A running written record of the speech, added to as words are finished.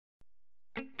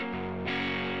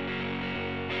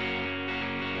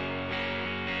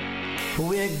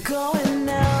We're going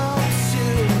out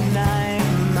tonight,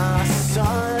 my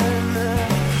son.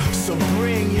 So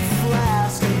bring your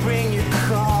flask and bring your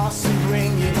cross and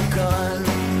bring your gun.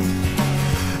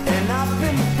 And I've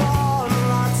been bought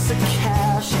lots of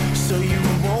cash, so you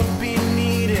won't be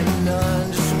needing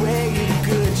none. Just wear your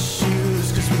good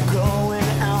shoes, 'cause we're going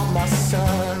out, my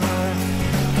son.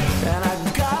 And I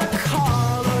got a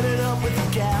car loaded up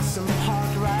with gas and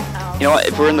parked right out. You know what,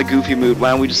 if we're in the goofy mood, why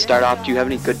don't we just start off? Do you have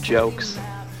any good jokes?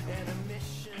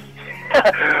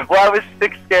 Well, I was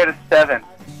 6 scared of 7.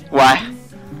 Why?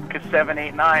 Because 7,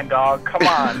 8, 9, dog. Come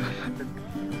on.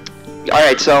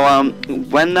 Alright, so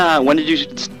when did you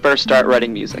first start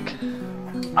writing music?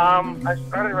 I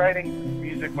started writing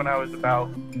music when I was about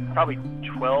probably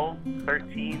 12,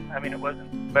 13. I mean, it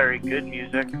wasn't very good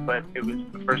music, but it was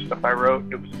the first stuff I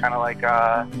wrote. It was kind of like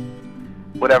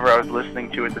whatever I was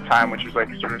listening to at the time, which was like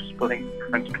sort of splitting the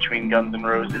difference between Guns N'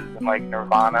 Roses and like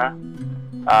Nirvana.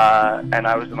 And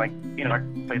I was in like, you know, I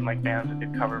played in like bands that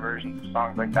did cover versions of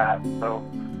songs like that. So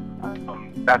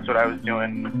that's what I was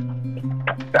doing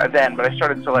then. But I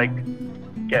started to like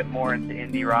get more into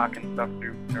indie rock and stuff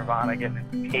through Nirvana, getting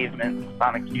into Pavement,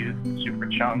 Sonic Youth,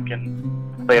 Superchunk,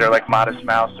 and later like Modest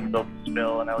Mouse and Built to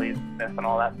Spill and Elliott Smith and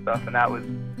all that stuff. And that was,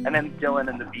 and then Dylan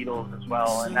and the Beatles as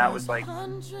well. And that was like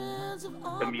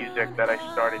the music that I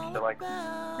started to like,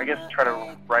 I guess, try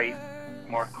to write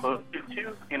more close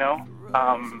to, you know.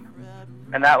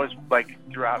 And that was like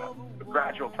throughout a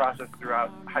gradual process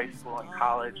throughout high school and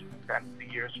college, and the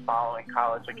years following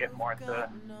college. I get more into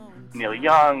Neil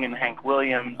Young and Hank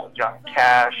Williams, John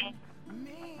Cash,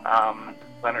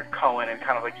 Leonard Cohen, and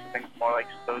kind of like things more like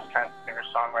those kinds of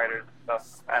singer-songwriters and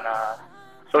stuff. And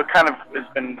so it kind of has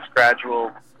been this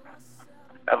gradual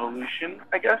evolution,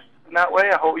 I guess, in that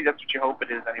way. I hope that's what you hope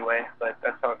it is anyway, but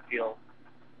that's how it feels.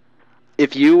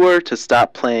 If you were to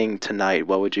stop playing tonight,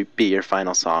 what would be your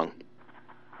final song?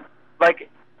 Like,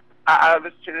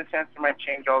 this answer might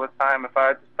change all the time. If I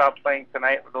had to stop playing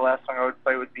tonight, the last song I would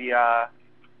play would be,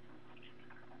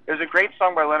 there's a great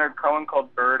song by Leonard Cohen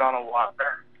called Bird on a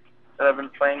Wire that I've been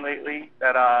playing lately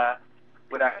that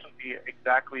would actually be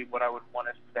exactly what I would want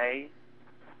to say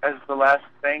as the last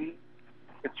thing.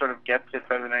 It sort of gets it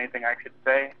better than anything I could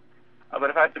say. But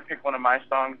if I had to pick one of my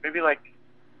songs, maybe like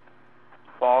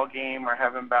Ball Game or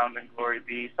Heaven Bound and Glory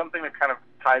Be, something that kind of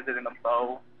ties it in a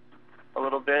bow a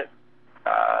little bit.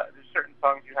 There's certain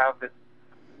songs you have that,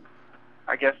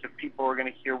 I guess, if people were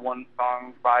going to hear one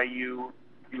song by you,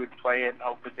 you would play it and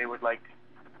hope that they would like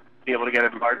be able to get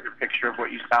a larger picture of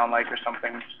what you sound like or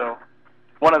something. So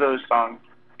one of those songs,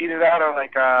 either that or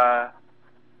like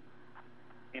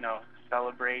you know,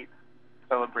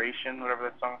 Celebration, whatever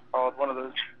that song's called. One of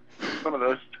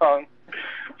those songs.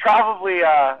 Probably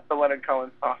the Leonard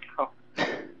Cohen song.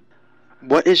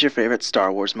 What is your favorite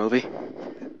Star Wars movie?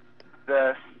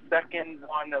 The second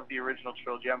one of the original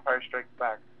trilogy, Empire Strikes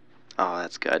Back. Oh,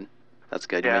 that's good. That's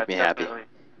good. Yeah, You make me happy.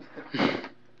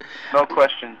 No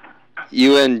question.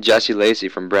 You and Jesse Lacey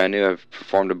from Brand New have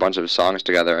performed a bunch of songs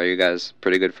together. Are you guys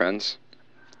pretty good friends?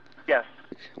 Yes.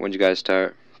 When did you guys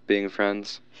start being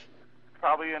friends?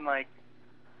 Probably in like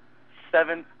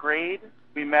 7th grade.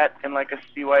 We met in like a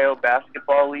CYO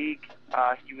basketball league.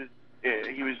 He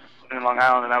was in Long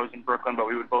Island and I was in Brooklyn, but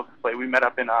we would both play. We met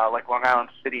up in like Long Island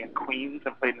City and Queens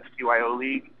and played in the CYO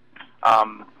league.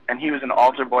 And he was an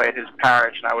altar boy at his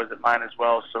parish and I was at mine as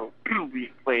well. So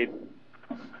we played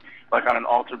like on an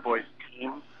altar boys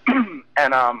team.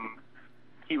 And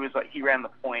he ran the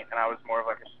point and I was more of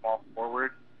like a small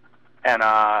forward. And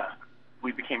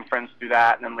we became friends through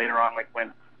that. And then later on, like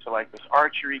went to like this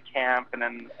archery camp. And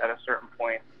then at a certain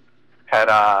point,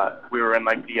 we were in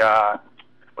like the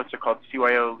what's it called,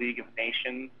 CYO League of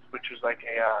Nations, which was like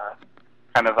a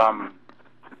kind of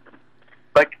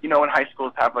like, you know, when high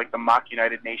schools have like the mock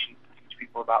United Nations to teach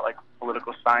people about like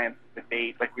political science,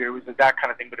 debate, like it was that kind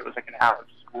of thing, but it was like an out of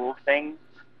school thing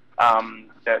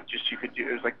that just you could do.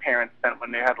 It was like parents sent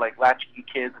when they had like latchkey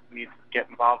kids that needed to get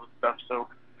involved with stuff, so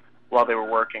while they were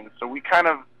working. So we kind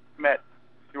of met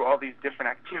through all these different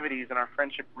activities, and our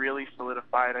friendship really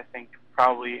solidified, I think,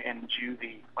 probably in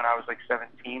juvie when I was like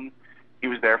 17. He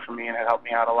was there for me and had helped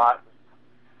me out a lot.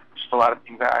 Just a lot of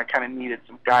things that I kind of needed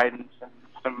some guidance and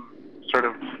some sort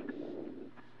of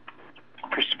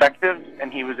perspective,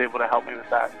 and he was able to help me with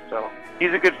that. So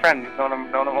he's a good friend. He's known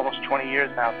him almost 20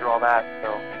 years now through all that.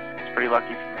 So it's pretty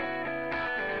lucky for me.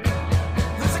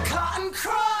 There's a cotton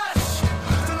crush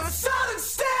through the southern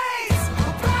states.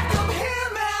 We're back up here,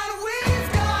 man.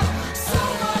 We've got so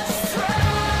much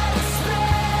space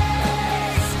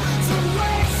to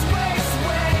waste.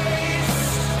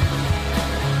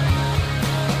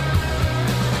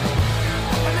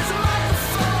 And there's a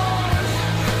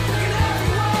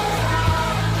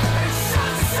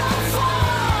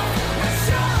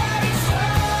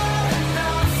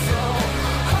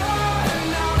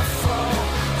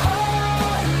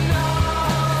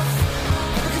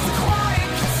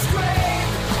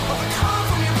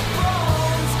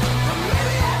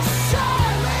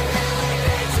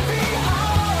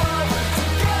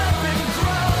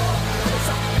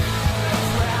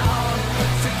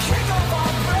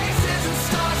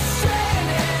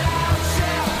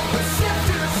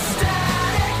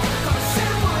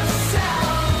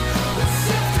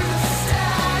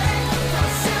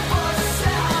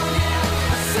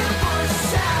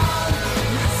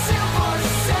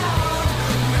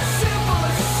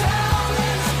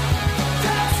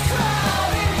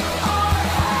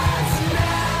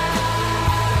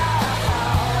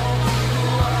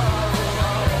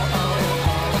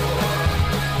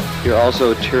You're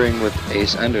also touring with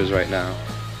Ace Enders right now.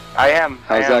 I am.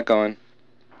 How's that going?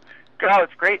 Oh,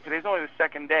 it's great. Today's only the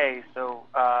second day, so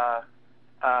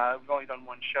we've only done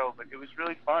one show, but it was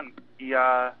really fun. He's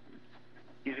a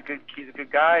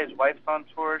good guy. His wife's on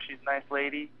tour. She's a nice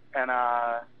lady, and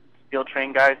Steel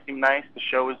Train guys seem nice. The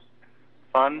show was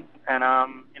fun, and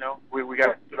we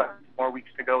got about more weeks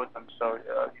to go with them. So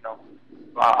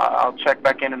I'll check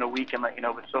back in a week and let you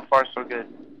know. But so far, so good.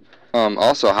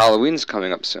 Also, Halloween's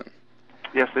coming up soon.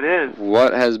 Yes, it is.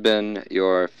 What has been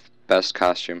your best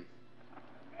costume?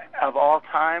 Of all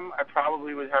time, I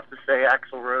probably would have to say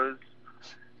Axl Rose,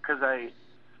 because I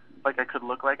could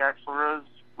look like Axl Rose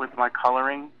with my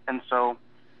coloring, and so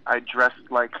I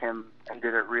dressed like him and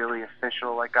did it really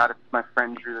official. Like, my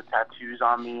friend drew the tattoos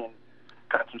on me and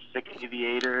got some sick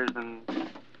aviators and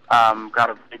got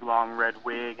a big long red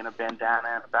wig and a bandana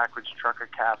and a backwards trucker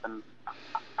cap. And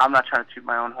I'm not trying to toot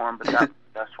my own horn, but that's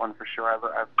the best one for sure.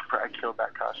 I killed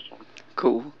that costume.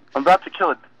 Cool. I'm about to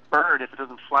kill a bird if it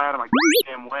doesn't fly out of my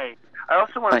damn way. I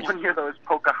also went one year that was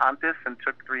Pochahontas and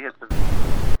took 3 hits of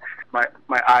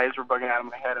my eyes were bugging out of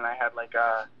my head, and I had like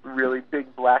a really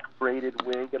big black braided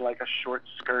wig and like a short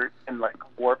skirt and like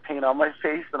war paint on my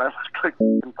face, and I looked like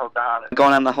Pocahontas.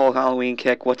 Going on the whole Halloween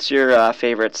kick, what's your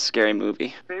favorite scary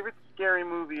movie? Favorite scary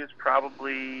movie is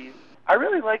probably, I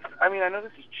know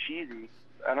this is cheesy,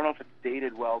 I don't know if it's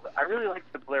dated well, but I really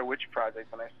liked the Blair Witch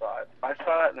Project when I saw it. I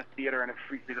saw it in the theater and it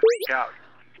freaked me the f***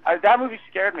 out. That movie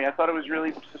scared me. I thought it was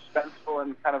really suspenseful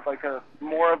and kind of like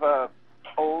more of a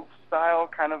old style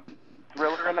kind of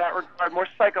thriller in that regard, more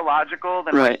psychological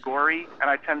than like gory, and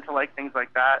I tend to like things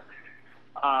like that.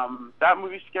 That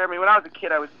movie scared me. When I was a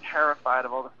kid, I was terrified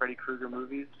of all the Freddy Krueger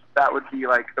movies. That would be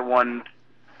like the one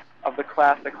of the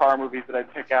classic horror movies that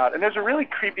I'd pick out. And there's a really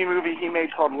creepy movie he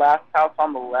made called Last House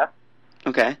on the Left.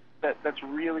 Okay. That's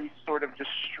really sort of just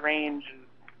strange. And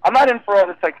I'm not in for all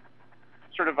this like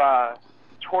sort of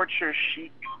torture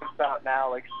chic stuff out now,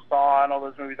 like Saw and all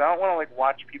those movies. I don't want to like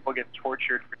watch people get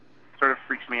tortured. It sort of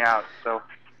freaks me out. So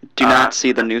do not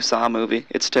see the new Saw movie.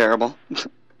 It's terrible. Is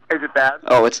it bad?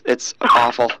 Oh, it's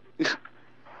awful.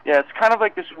 Yeah, it's kind of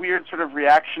like this weird sort of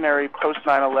reactionary post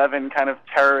 9/11 kind of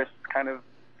terrorist kind of.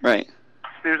 Right.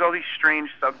 There's all these strange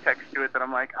subtext to it that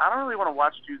I'm like, I don't really want to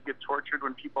watch dudes get tortured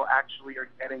when people actually are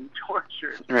getting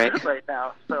tortured right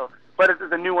now. So, but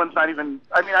the new one's not even.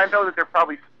 I mean, I know that they're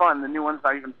probably fun. The new one's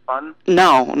not even fun.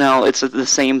 No, it's the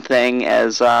same thing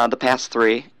as the past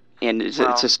 3, and it's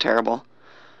just terrible.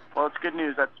 Well, it's good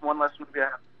news. That's one less movie I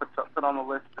have to put on the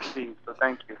list to see. So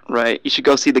thank you. Right. You should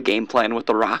go see The Game Plan with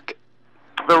The Rock.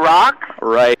 The Rock?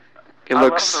 Right. I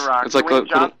love The Rock. It's like Dwayne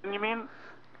Johnson, you mean?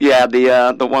 Yeah,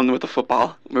 the one with the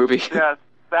football movie. Yeah,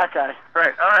 that guy.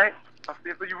 Right. All right. I'll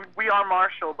see if we are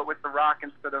Marshall, but with The Rock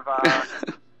instead of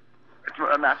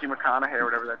Matthew McConaughey or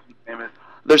whatever that name is.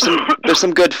 There's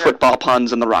some good football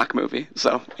puns in the Rock movie.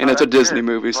 So, and it's a Disney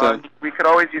movie. So we could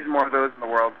always use more of those in the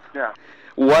world. Yeah.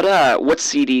 What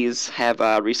CDs have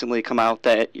recently come out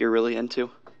that you're really into?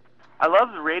 I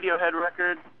love the Radiohead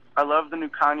record. I love the new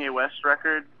Kanye West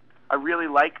record. I really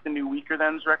like the new Weaker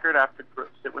Than's record. I have to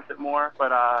sit with it more.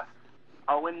 But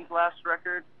Owen's last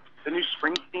record, the new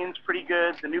Springsteen's pretty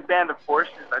good. The new Band of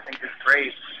Horses, I think, is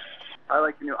great. I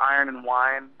like the new Iron and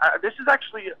Wine. This is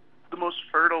actually the most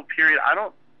fertile period. I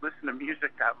don't listen to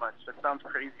music that much. That sounds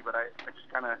crazy, but I just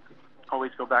kind of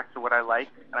always go back to what I like.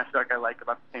 And I feel like I like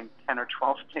about the same 10 or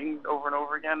 12 things over and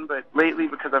over again. But lately,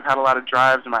 because I've had a lot of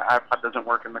drives and my iPod doesn't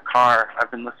work in the car, I've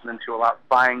been listening to a lot,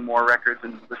 buying more records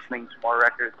and listening to more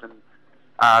records. And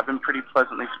I've been pretty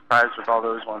pleasantly surprised with all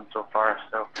those ones so far.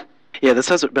 So. Yeah, this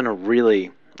has been a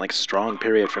really strong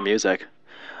period for music.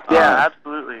 Yeah,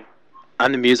 absolutely.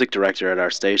 I'm the music director at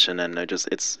our station, and there's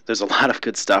a lot of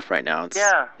good stuff right now. It's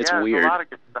weird. There's a lot of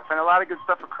good stuff, and a lot of good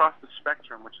stuff across the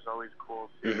spectrum, which is always cool.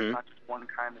 It's not just one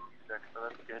kind of music, so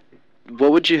that's good.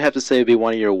 What would you have to say would be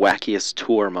one of your wackiest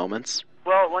tour moments?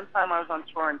 Well, one time I was on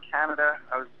tour in Canada.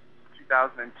 I was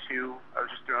 2002. I was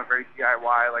just doing a very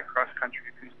DIY, like cross-country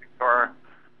acoustic tour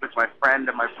with my friend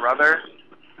and my brother,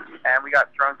 and we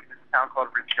got drunk in this town called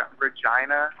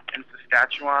Regina in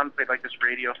Saskatchewan. Played like this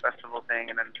radio festival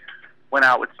thing, and then went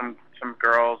out with some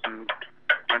girls and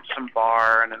went to some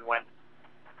bar, and then went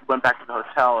back to the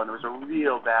hotel, and it was a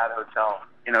real bad hotel,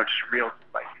 just real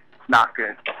like not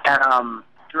good. And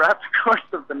throughout the course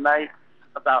of the night,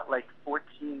 about like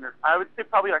 14, or I would say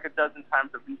probably like a dozen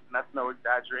times at least, and that's no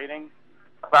exaggerating,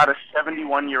 about a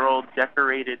 71-year-old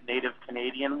decorated Native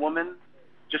Canadian woman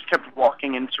just kept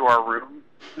walking into our room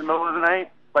in the middle of the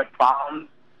night, like bombed,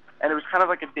 and it was kind of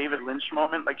like a David Lynch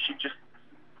moment, like she just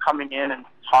coming in and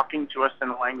talking to us in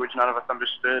a language none of us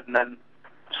understood, and then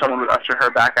someone would usher her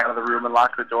back out of the room and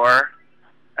lock the door,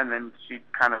 and then she'd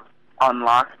kind of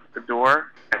unlock the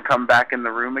door and come back in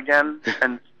the room again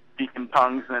and speak in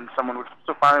tongues, and then someone would...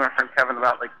 So finally my friend Kevin,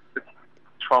 about like the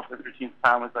 12th or 13th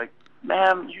time, was like,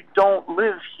 "Ma'am, you don't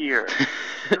live here.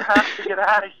 You have to get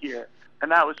out of here."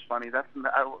 And that was funny. That's one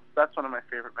of my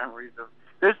favorite memories of...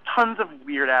 There's tons of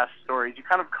weird-ass stories. You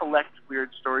kind of collect weird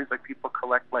stories like people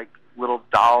collect, like, little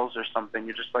dolls or something.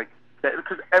 You're just like...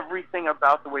 Because everything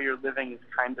about the way you're living is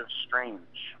kind of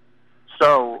strange.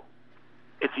 So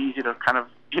it's easy to kind of,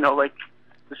 like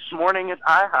this morning at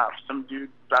IHOP, some dude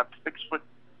about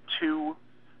 6'2"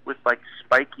 with like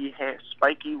spiky hair,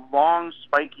 long,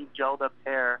 gelled up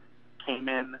hair, came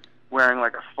in wearing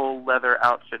like a full leather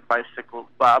outfit,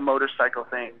 motorcycle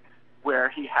thing, where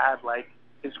he had like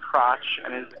his crotch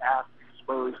and his ass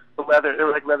exposed. They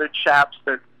were like leather chaps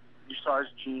that you saw his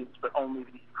jeans, but only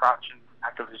the crotch and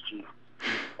back of his jeans.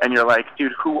 And you're like,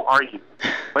 dude, who are you?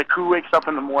 Like, who wakes up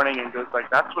in the morning and goes like,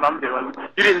 that's what I'm doing?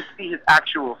 You didn't see his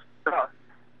actual stuff,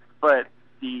 but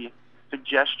the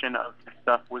suggestion of the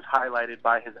stuff was highlighted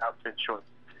by his outfit choice.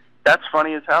 That's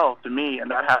funny as hell to me,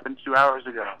 and that happened 2 hours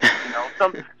ago.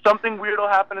 Something weird will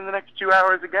happen in the next 2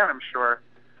 hours again, I'm sure.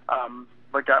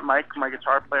 Like Mike, my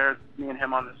guitar player, me and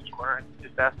him on this tour, and he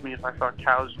just asked me if I saw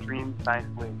cows dream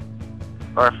nicely,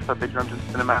 or if I thought they dreamt in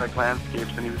cinematic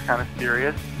landscapes, and he was kind of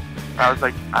serious. I was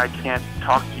like, I can't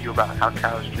talk to you about how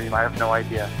cows dream. I have no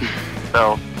idea.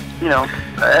 So,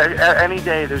 any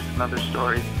day there's another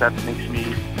story that makes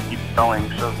me keep going.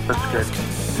 So that's good.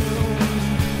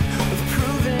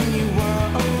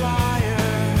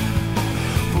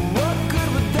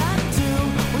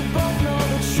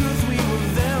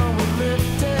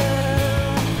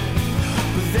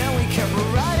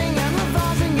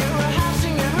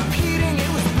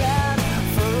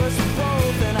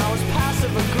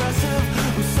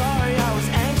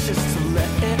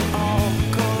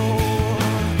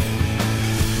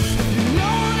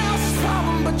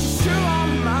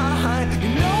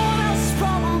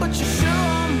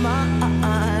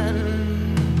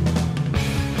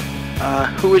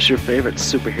 Who is your favorite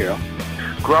superhero?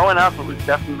 Growing up, it was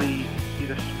definitely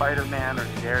either Spider-Man or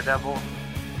Daredevil.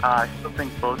 I still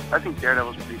think both. I think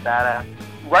Daredevil's pretty badass.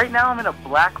 Right now, I'm in a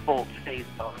Black Bolt phase,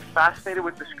 though. I'm fascinated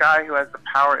with this guy who has the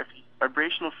power. If the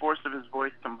vibrational force of his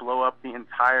voice can blow up the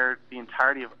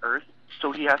entirety of Earth,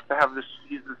 so he has to have this.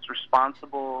 He's this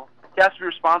responsible. He has to be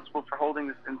responsible for holding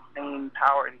this insane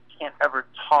power, and he can't ever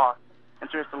talk, and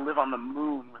so he has to live on the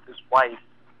moon with his wife.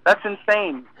 That's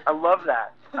insane. I love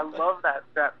that. I love that.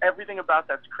 That everything about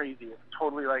that's crazy. It's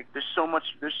totally like there's so much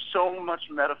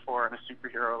metaphor in a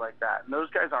superhero like that. And those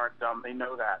guys aren't dumb. They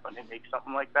know that when they make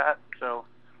something like that. So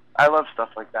I love stuff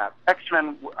like that.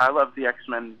 X-Men. I love the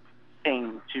X-Men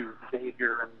thing too.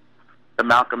 Xavier and the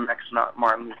Malcolm X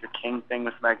Martin Luther King thing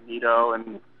with Magneto,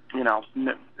 and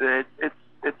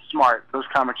it's smart. Those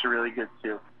comics are really good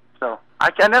too. So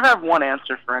I never have one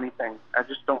answer for anything. I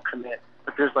just don't commit.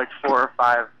 But there's like 4 or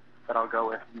 5 that I'll go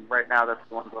with. And right now, that's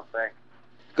the ones I'll say.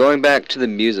 Going back to the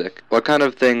music, what kind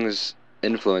of things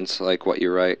influence like what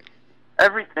you write?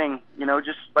 Everything,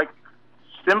 just like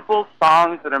simple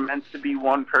songs that are meant to be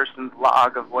one person's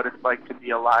log of what it's like to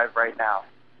be alive right now.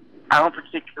 I don't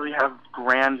particularly have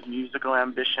grand musical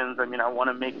ambitions. I mean, I want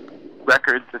to make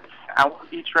records I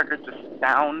want each record to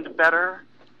sound better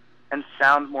and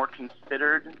sound more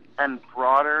considered and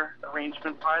broader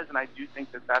arrangement-wise, and I do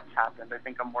think that that's happened. I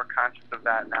think I'm more conscious of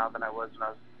that now than I was when I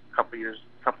was a couple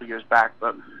years back.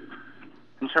 But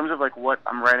in terms of like what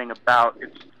I'm writing about,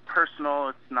 it's personal.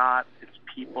 It's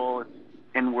people. It's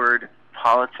inward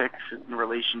politics and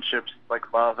relationships,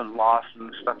 like love and loss and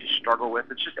the stuff you struggle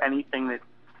with. It's just anything that,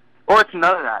 or it's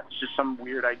none of that. It's just some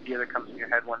weird idea that comes in your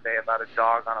head one day about a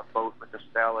dog on a boat with a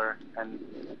sailor and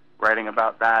writing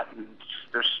about that, and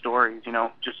their stories,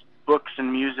 just books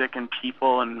and music and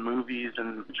people and movies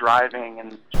and driving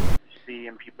and see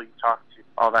and people you talk to.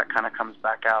 All that kind of comes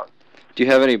back out. Do you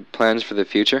have any plans for the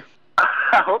future?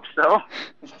 I hope so.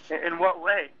 In what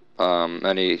way?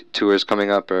 Any tours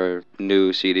coming up or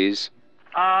new CDs?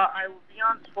 I will be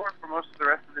on tour for most of the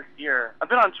rest of this year. I've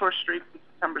been on tour straight since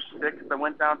September 6th. I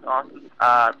went down to Austin,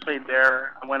 played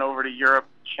there. I went over to Europe,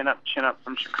 chin up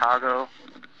from Chicago.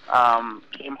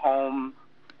 Came home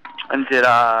and did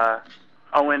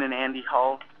Owen and Andy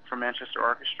Hull from Manchester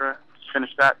Orchestra.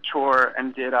 Finished that tour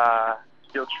and did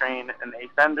Steel Train and the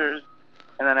Eighth Enders.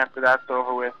 And then after that's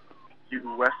over with,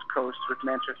 do West Coast with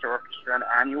Manchester Orchestra and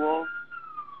Annual.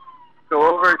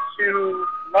 Go over to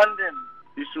London,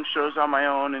 do some shows on my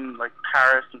own in like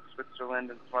Paris and Switzerland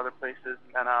and some other places.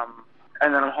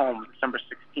 And then I'm home December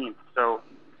 16th. So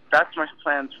that's my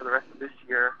plans for the rest of this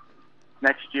year.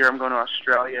 Next year, I'm going to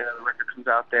Australia. The record comes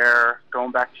out there.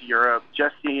 Going back to Europe.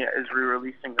 Jesse is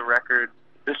re-releasing the record.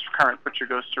 This current Picture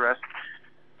Goes to Rest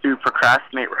through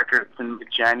Procrastinate Records in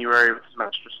January with some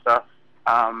extra stuff.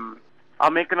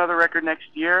 I'll make another record next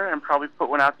year and probably put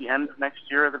one out the end of next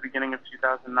year or the beginning of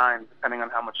 2009, depending on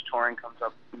how much touring comes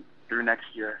up through next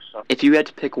year. So, If you had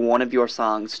to pick one of your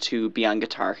songs to be on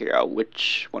Guitar Hero,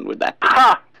 which one would that be?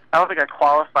 I don't think I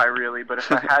qualify really, but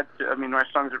if I had to, I mean, my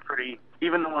songs are pretty,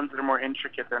 even the ones that are more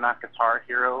intricate, they're not Guitar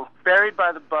Hero. Buried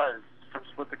by the Buzz from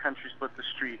Split the Country, Split the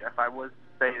Street. If I was to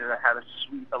say that I had a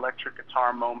sweet electric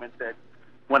guitar moment that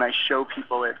when I show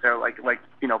people it, they're like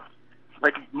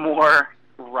more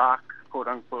rock, quote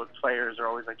unquote, players are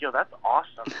always like, yo, that's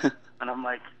awesome. And I'm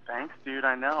like, thanks, dude,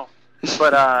 I know.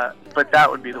 But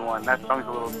that would be the one. That song's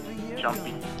a little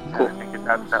jumpy. Cool.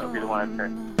 I think that would be the one I'd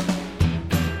pick.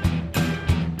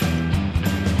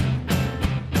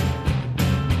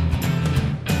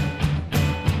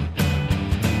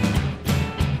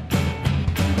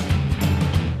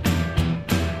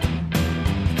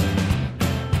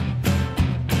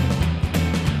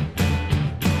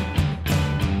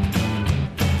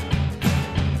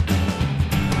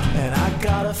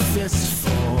 A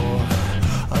fistful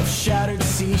of shattered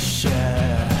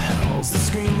seashells that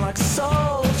scream like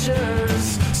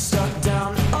soldiers stuck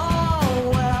down. Oh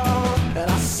well, and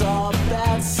I saw a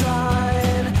bad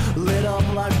sign lit up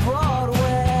like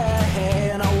Broadway,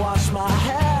 and I watched my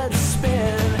head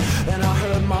spin, and I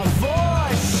heard my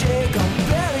voice shake. I'm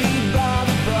buried by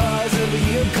the buzz of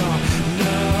you gone.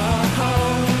 No,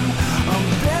 I'm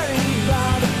buried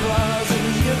by the buzz of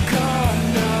you gone.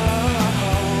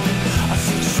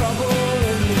 Trouble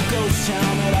in the ghost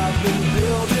town that I've been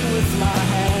building with my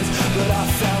hands, but I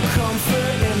found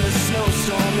comfort in the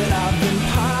snowstorm that I've been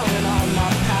piling on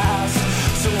my past.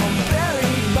 So I'm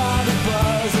buried by the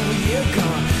buzz of you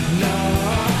gone. No.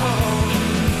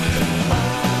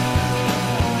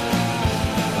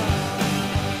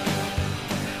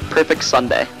 Perfect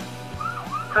Sunday.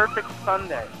 Perfect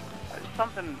Sunday.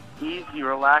 Something easy,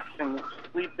 relaxing.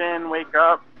 Sleep in, wake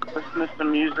up, listen to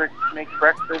some music, make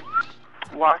breakfast.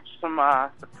 Watch some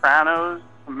Sopranos,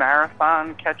 some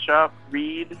Marathon, catch up,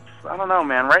 read. I don't know,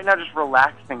 man. Right now, just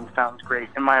relaxing sounds great.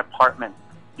 In my apartment,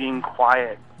 being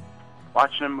quiet,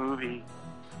 watching a movie,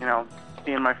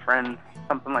 seeing my friends,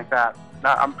 something like that.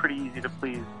 I'm pretty easy to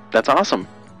please. That's awesome.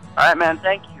 All right, man.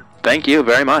 Thank you. Thank you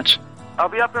very much. I'll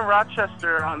be up in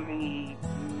Rochester on the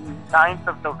 9th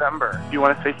of November. If you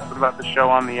want to say something about the show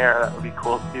on the air, that would be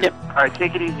cool, too. Yep. All right,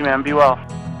 take it easy, man. Be well.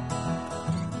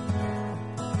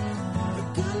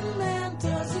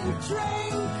 Drink,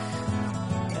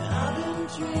 and I've been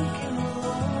drinking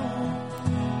alone.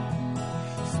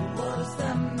 So what does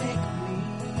that make me?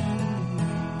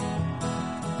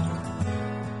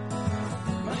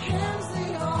 My hands, they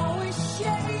always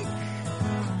shake,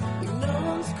 and no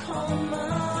one's calling my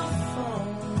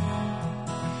phone.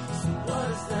 So what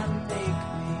does that make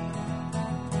me?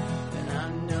 And I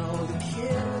know the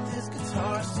kid with his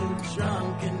guitar, so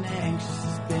drunk and anxious,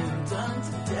 has been done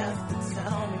to death. But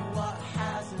tell me why.